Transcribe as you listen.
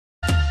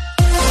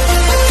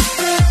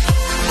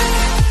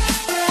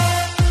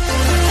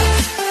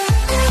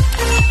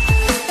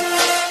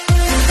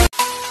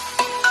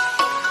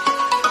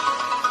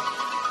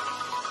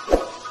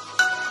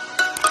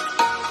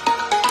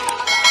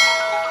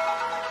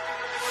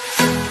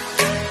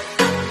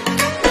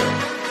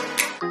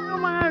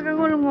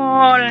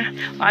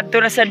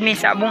Adto na sad mi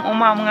sa abong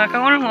uma mga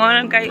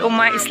kangulngol kay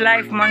uma is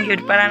life man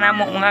gyud para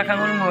namo mga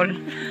kangulngol.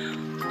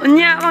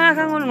 Unya mga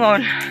kangulngol.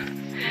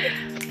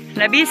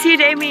 Nabisi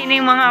day mi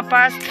ning mga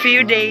past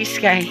few days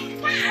kay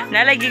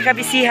nalagi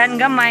kabisihan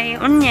gamay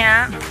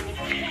unya.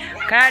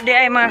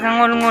 Kada ay mga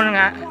kangulngol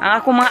nga ang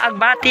ako mga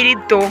agbati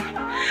didto.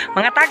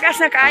 Mga tagas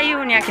na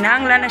kaayo niya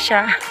kinahanglan na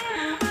siya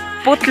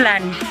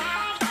putlan.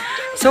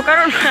 So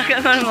karon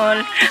mga kangulngol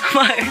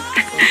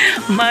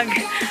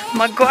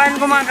magkuan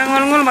ko mga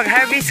kangulngol,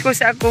 mag-harvest ko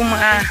sa akong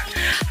mga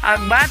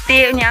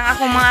agbati niya ang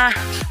akong mga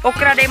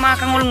okra day mga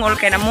kangulngol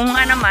kay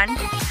namunga naman.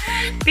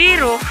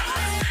 Pero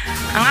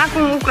ang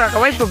akong okra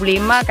kaway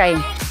problema kay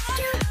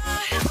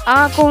ang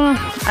akong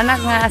anak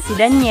nga si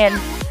Daniel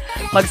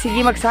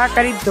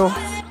magsaka dito.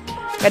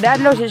 Kada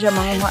adlaw siya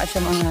manguha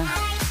sa mga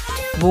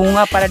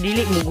bunga para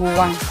dili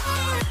muguwang.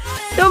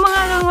 So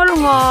mga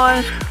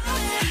kangulngol,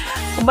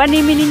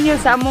 ubanimin ninyo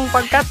sa among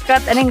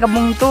pagkatkat aning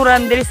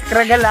kabungturan diri sa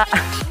Kragala.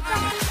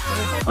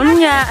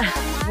 Unya,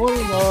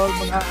 ngulngol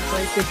mga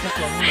arthritis na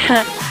ko.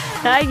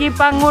 Lagi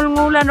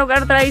pangulngulan og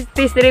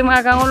arthritis diri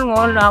mga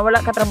kangulngol na wala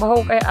ka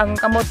trabaho kay ang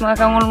kamot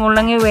mga kangulngol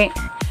lang iwi.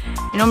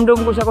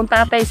 Inumdum ko sa kong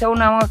tatay sa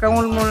una mga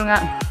kangulngol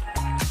nga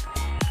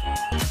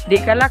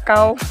di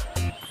kalakaw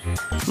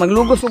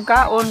maglugos og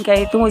kaon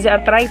kay tungod sa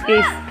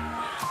arthritis.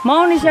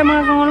 Mao ni siya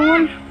mga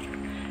kangulngol.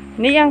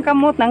 Niyang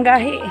kamot nang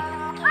gahi.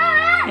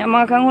 Ya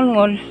mga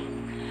kangulngol.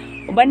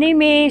 Uban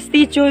nimi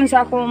stay tuned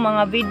sa akong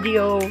mga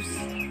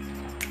videos.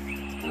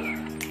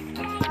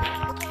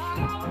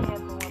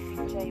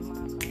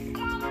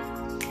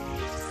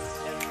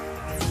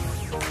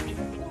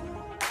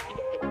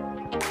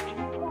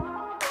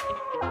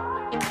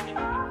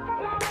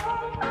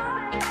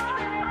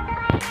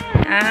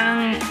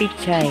 Ang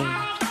pichay.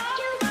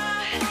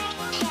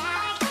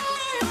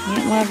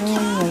 Yan mga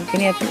kangulngol,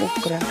 kanya itong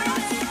okra.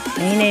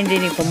 Nahinayin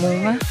din yung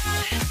pamunga.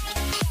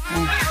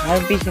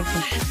 Harvest na ko.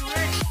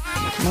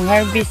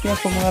 Mag-harvest na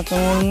ko mga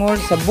kangulngol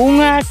sa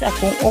bunga sa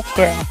akong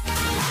okra.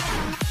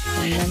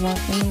 Ano mga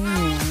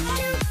kangulngol.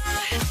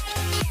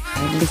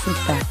 Harvest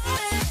ito.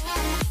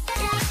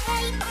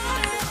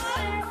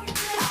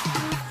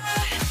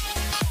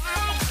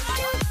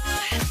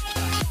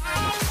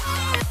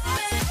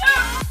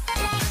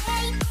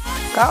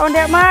 Kaon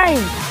dia Mai.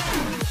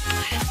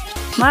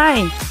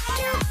 Mai.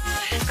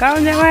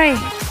 Kaon dia Mai.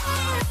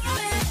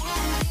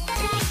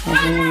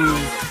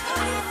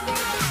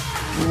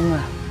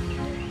 Bunga.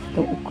 Ito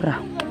okra.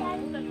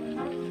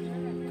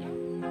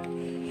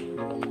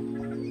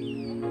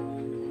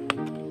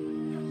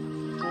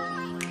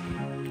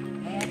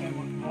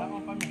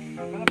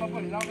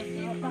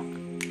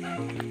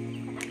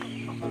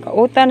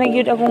 Kautan na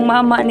gyud akong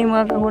mama ni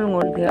mga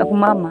kangulngol. Kaya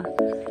akong mama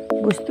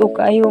gusto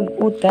kayo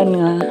utan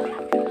nga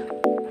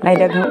may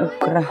daghang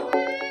okra.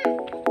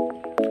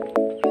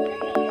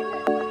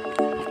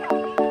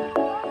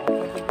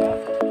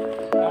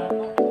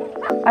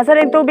 Asa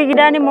rin tubig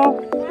idani mo?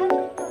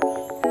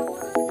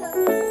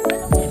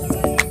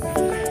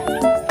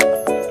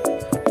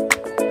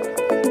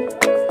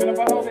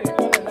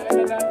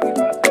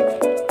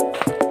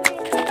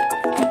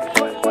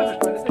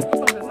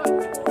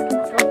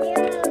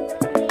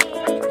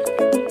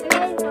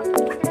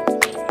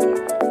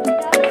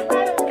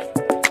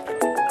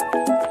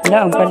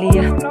 Wala ang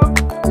paliya.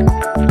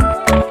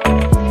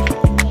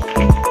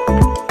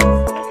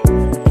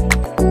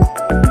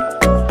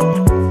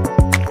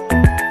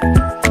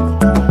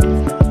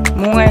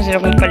 Munga sila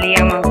kung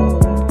paliya mga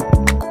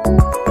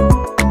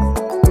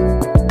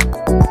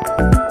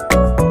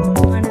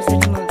ano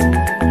sila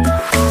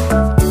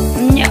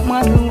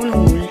mga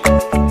kangulngol.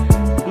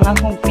 Ang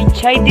akong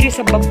pichay diri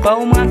sa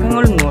babaw mga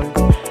kangulngol.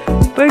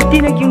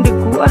 Pwede na yung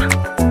dagkuha.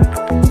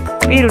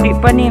 Pero di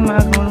pa niya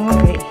mga kangulngol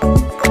kay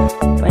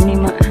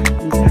panima.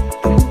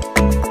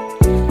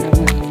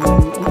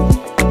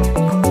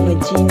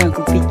 Imagine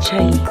akong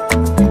pichay.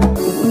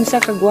 Kung unsa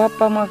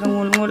kagwapa mga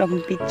kangulngol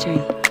akong pichay.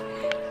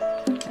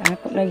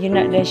 Ako na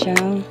gina na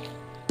siyang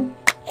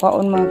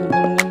kwaon mga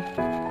kangulngol.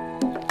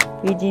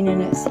 Pwede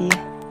na siya.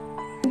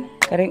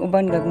 Karing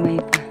uban gagmay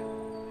pa.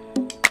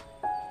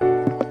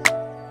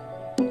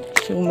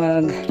 So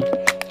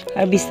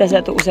mag-harbista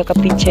sa ito usa ka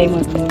pichay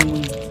mga kangulngol.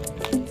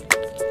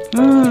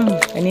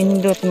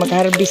 Kanindot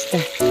mag-harbista.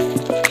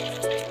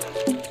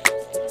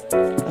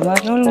 Mga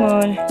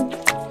kangulngol.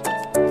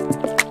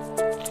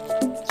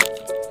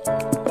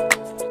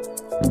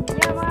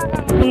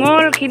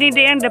 Ngol, kini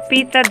di ang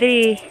dapita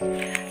di.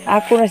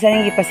 Ako na sa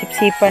nang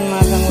ipasipsipan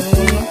mga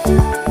kangulngol.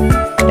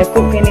 Dako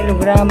kini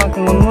lugrama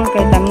kangulngol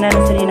kay tamna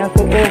na sa nina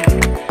ko og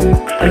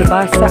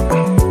kalbasa.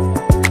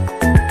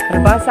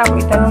 Kalbasa ako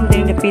itanong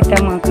din dapita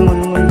mga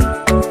kangulngol.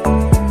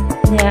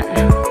 Nya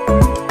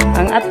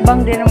ang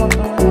atbang din mga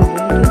kangulngol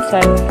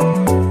buntutsan.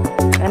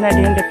 Ana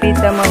din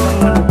dapita mga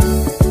kangulngol.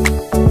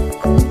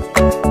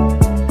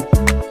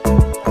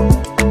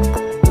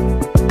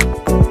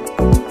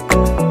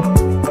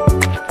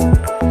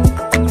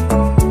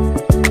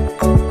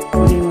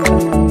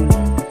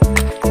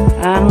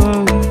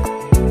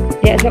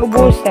 Sa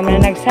ubos, tama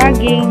na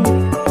nagsaging,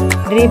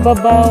 diri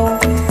babaw,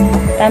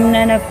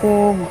 Tamnan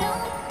ako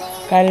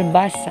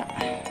kalbasa.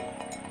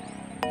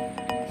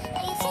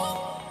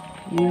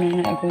 Muna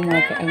na ako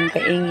ang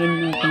kaingin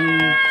mo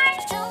kanina.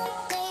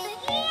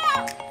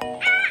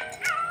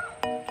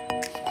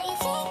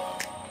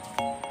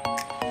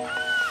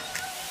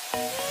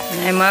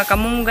 Ay mga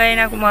kamunggay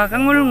na ako, mga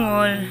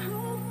kangulngol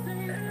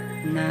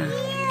na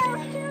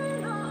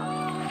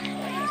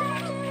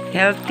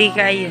healthy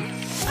kayo.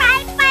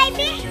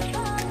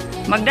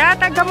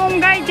 Magdatag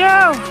kamunggay,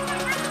 Joe.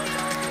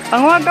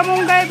 Panguwag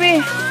kamunggay,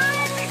 be.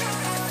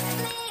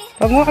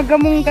 Panguwag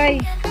kamunggay.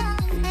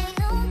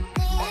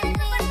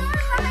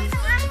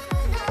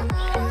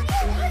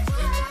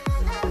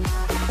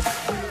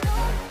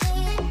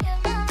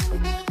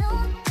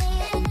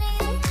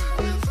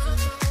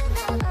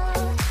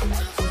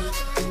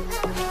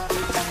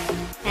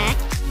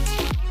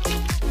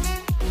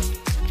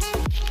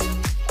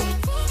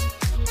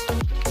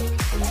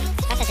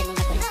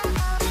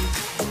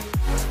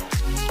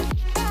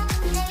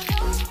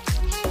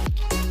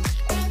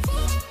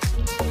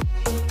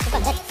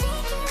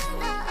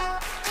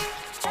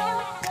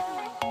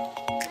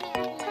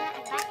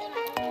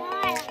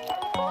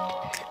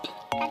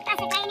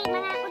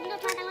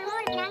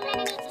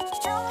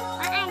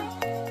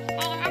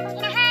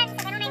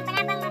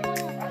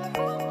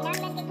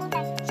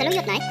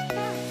 Saluyot na eh.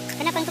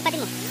 Kenapa ang tupatin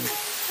mo?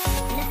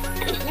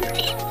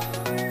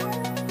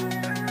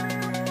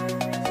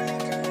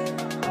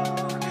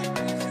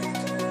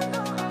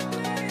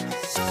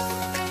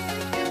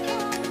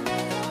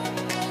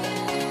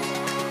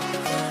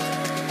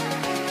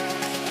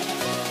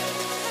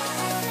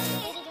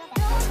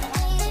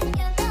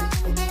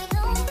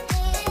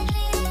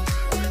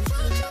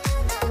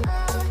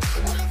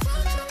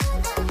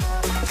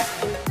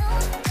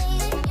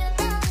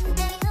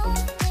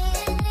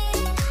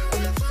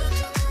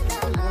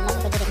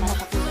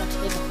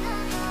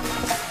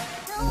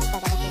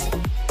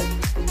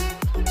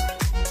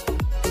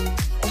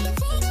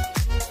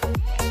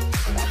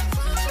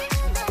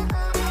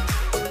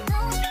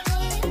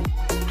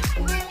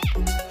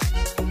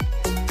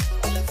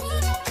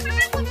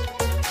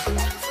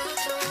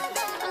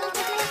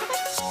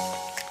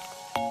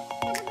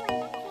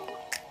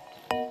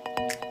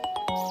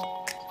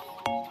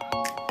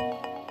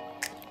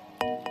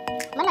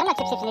 Mana nak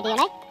chips ni dia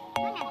naik?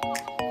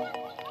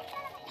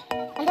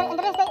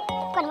 Under stay.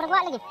 Kan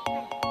murah lagi.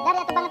 Dari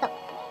atas bang tu.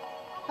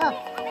 Oh.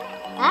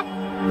 Ha?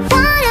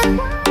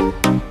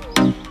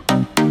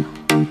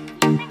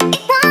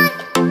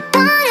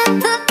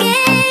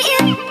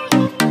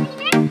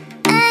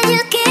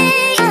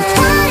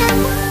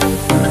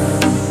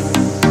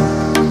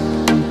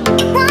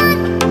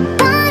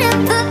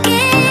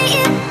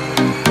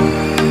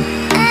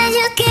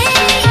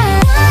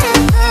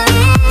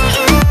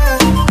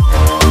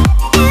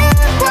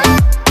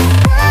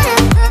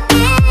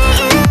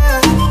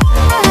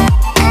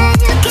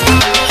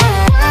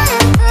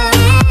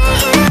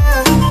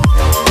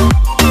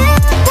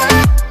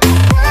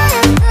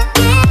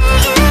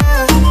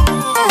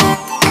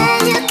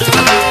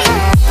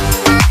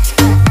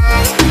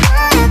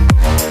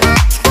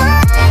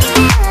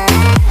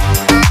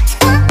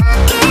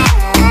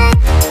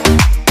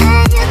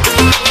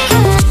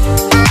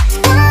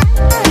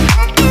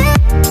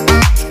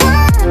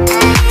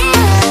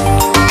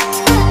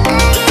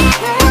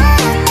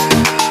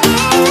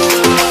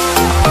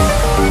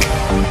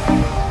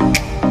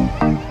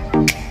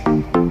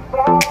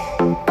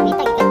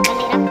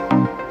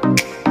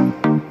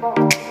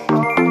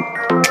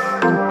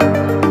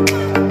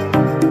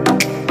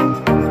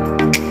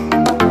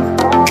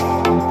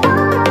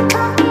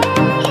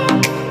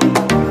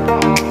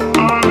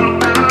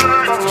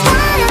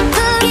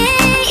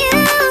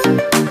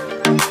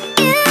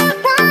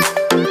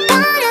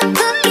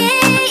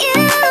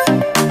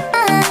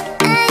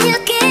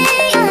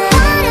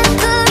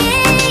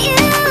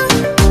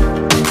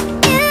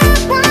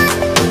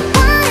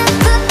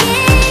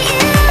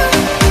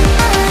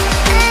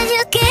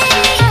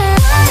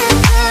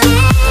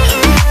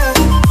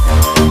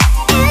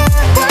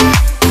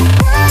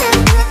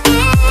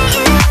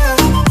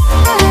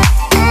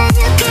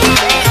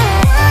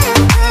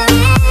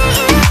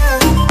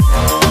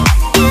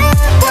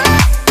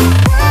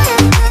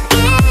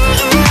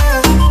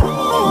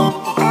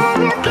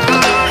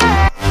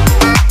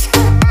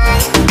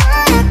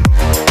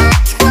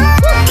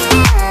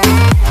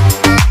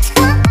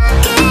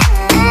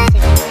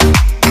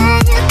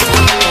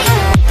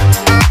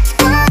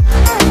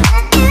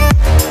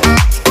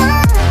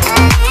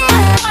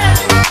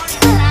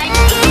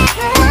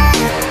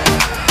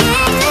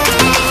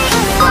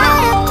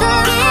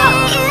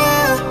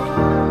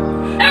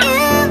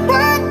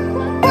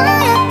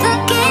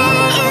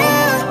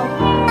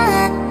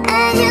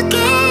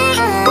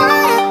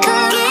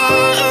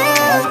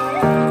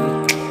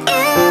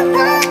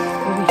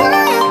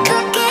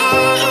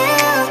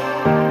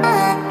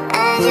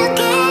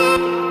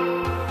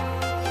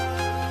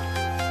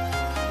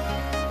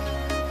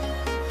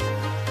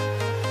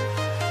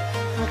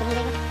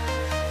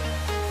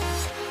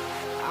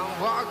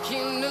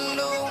 Walking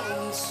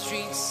alone, the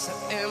streets are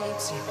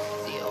empty.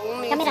 The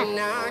only Kamera.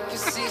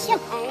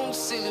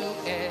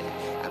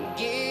 I'm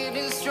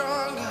getting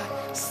stronger,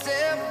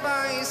 step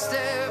by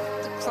step.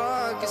 The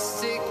clock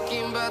is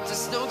ticking, but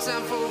there's no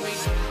time for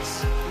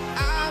regrets.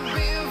 I've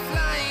been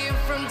flying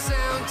from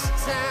town to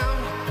town,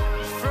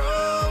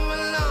 from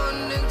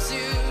London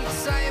to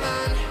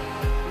Taiwan.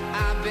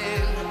 I've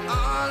been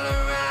all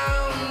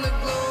around the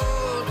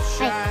globe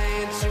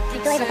trying to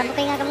Ito ay matambok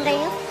kayo nga kang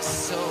kayo.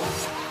 so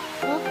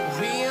Oh.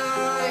 we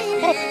are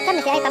Pero kan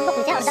siya ay tambok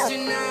siya or daot.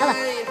 Awa.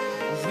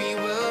 we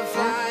will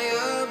fly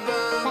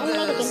above Saan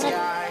kayo the timbre?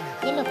 sky.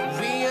 Yelo.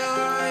 We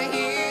are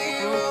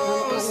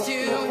heroes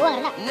Buang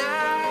na. tonight.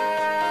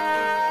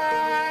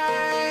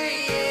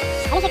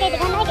 Ano siya kayo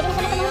tighan ay kaya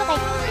sa matambok kay.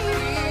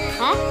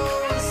 Ha?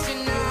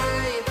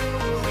 Tonight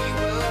we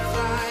will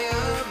fly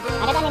above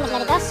Ada kan mas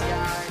ganito? the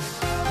sky.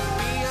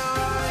 We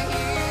are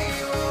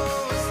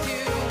heroes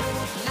tonight.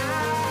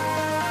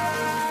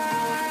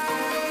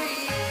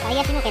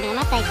 Ayas mo kayo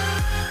nangamatay.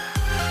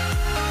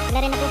 Wala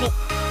rin nakuhi.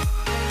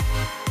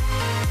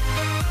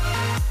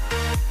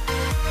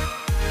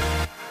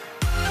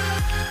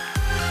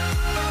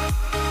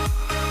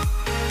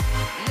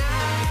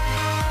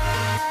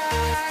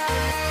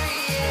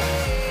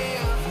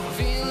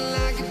 Feel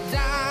like a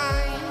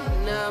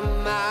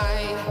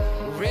dynamite,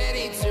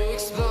 ready to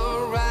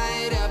explore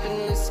right up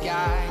in the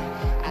sky.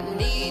 I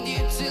need you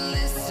to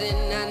listen,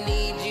 I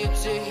need you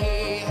to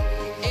hear,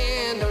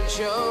 and don't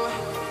show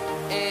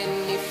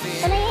any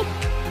fear. Tuloy eh.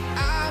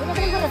 I've Dito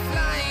been sa mga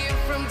flying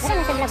from Wala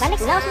na town sa balik.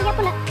 Laos niya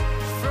po na.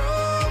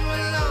 from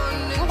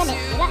London Ang gani.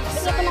 Wala.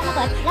 Sige po na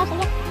makuha. Laos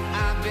niya.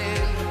 I've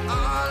been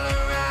all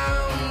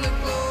around the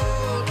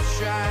globe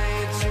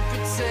trying to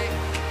protect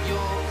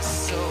your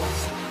soul.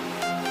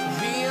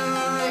 We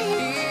are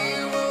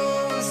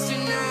heroes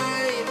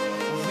tonight.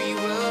 We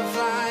will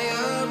fly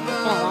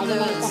above Wala, lagi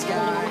na the ito.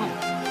 sky.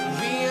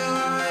 We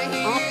are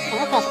Ang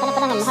okra, sa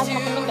panahon, mahal na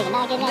paglinting.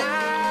 Nagay niya.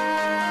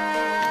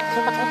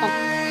 Subak utan.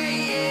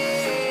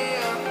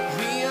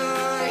 We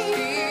are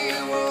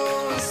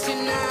heroes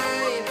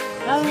tonight.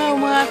 Hello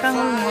mga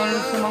kangulngol,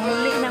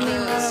 sumanguli namin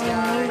mga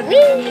kangulngol.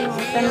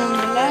 Tanong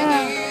nila.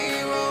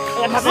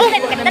 Mabalik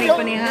ko namin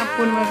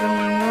panihapon mga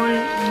kangulngol.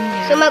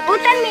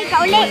 Sumagutan may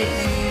kauli.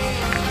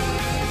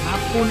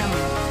 Hapon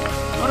naman.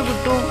 Or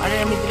gusto, ala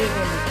namin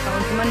dito.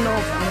 Kaon si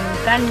Manok, ang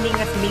kanding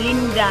at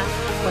Melinda.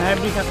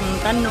 Maharbis akong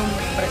tanong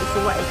para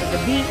isuwa ito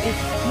gabi.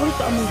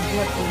 Multo among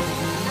buhat ko.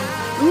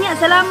 Unya,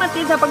 salamat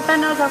din sa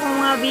pagtanaw sa akong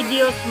mga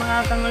videos, mga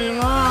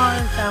kangulngol,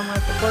 sa mga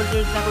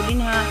supporters na ko din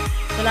ha.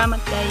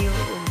 Salamat kayo.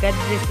 God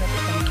bless na po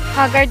kami.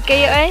 Haggard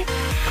kayo eh.